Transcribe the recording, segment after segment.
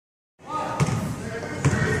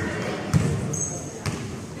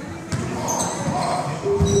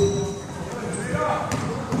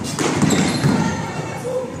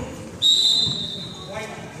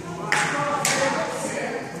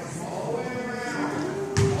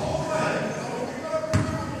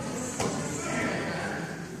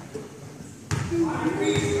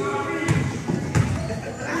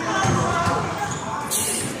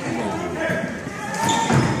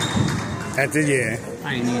At the I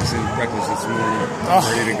ain't eating some breakfast this morning.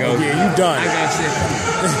 Ready to go. Yeah, you done. I got sick.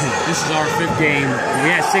 This is our 5th game. We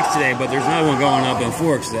had 6 today, but there's another one going up in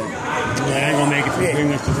Forks today. I ain't gonna make it from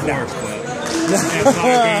Greenwich to Forks, but we have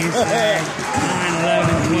 5 games today. 9,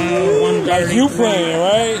 11, 12, 1:30. Like you playing,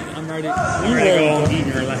 right? I'm ready. I'm ready to go home eating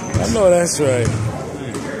her like I know that's right.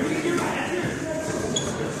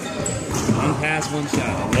 One pass, one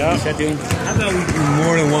shot. Yeah. I thought we could do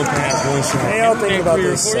more than one pass, one shot. They all think about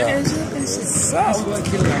this stuff.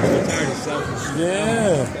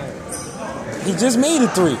 Yeah. He just made it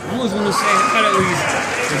 3. I was going to say, at least,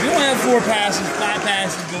 if you want to have 4 passes, 5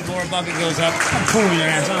 passes before a bucket goes up, I'm pulling your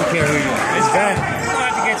ass. I don't care who you are. It's fine. You don't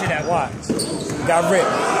have to get to that. Watch. Got ripped.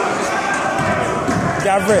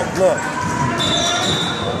 Got ripped. Look.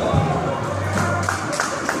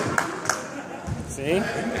 See?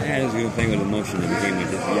 That is a good thing with emotion that became a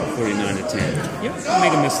 49 to 10. You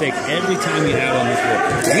make a mistake every time you have on this board.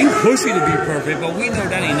 We push you to be perfect, but we know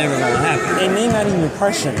that ain't never going to happen. They may not even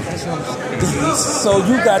pressure you. So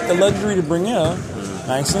you got the luxury to bring it up,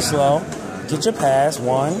 nice and slow. Get your pass,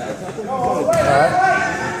 1.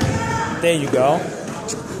 There you go.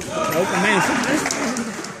 Open man.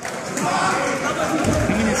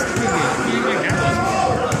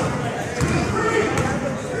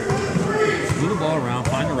 Move the ball around,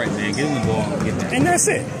 find the right man, get him the ball, get that. And that's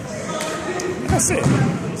it. That's it.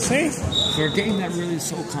 See? For a game that really is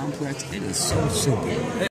so complex, it is so simple.